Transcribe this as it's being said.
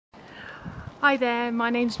Hi there,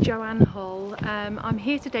 my name's Joanne Hull. I'm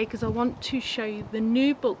here today because I want to show you the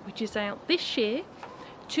new book which is out this year,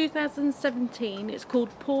 2017. It's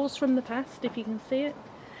called Paws from the Past, if you can see it.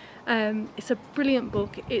 It's a brilliant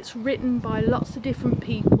book. It's written by lots of different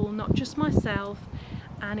people, not just myself,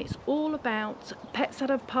 and it's all about pets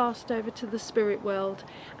that have passed over to the spirit world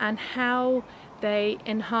and how they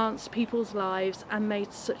enhanced people's lives and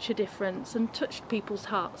made such a difference and touched people's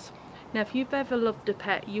hearts. Now, if you've ever loved a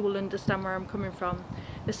pet, you will understand where I'm coming from.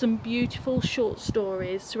 There's some beautiful short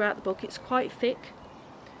stories throughout the book. It's quite thick,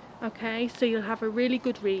 okay, so you'll have a really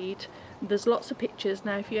good read. There's lots of pictures.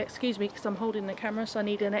 Now, if you excuse me, because I'm holding the camera, so I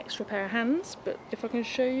need an extra pair of hands, but if I can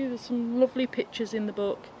show you, there's some lovely pictures in the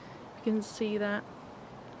book. You can see that.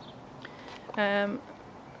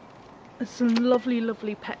 There's some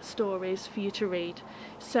lovely pet stories for you to read.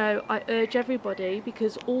 So I urge everybody,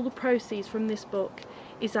 because all the proceeds from this book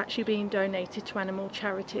is actually being donated to animal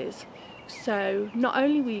charities. So not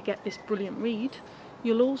only will you get this brilliant read,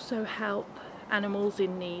 you'll also help animals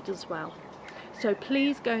in need as well. So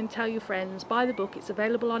please go and tell your friends, buy the book. It's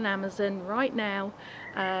available on Amazon right now,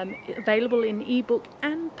 available in ebook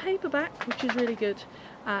and paperback, which is really good.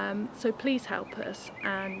 So please help us,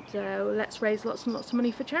 and let's raise lots and lots of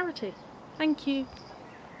money for charity. Thank you.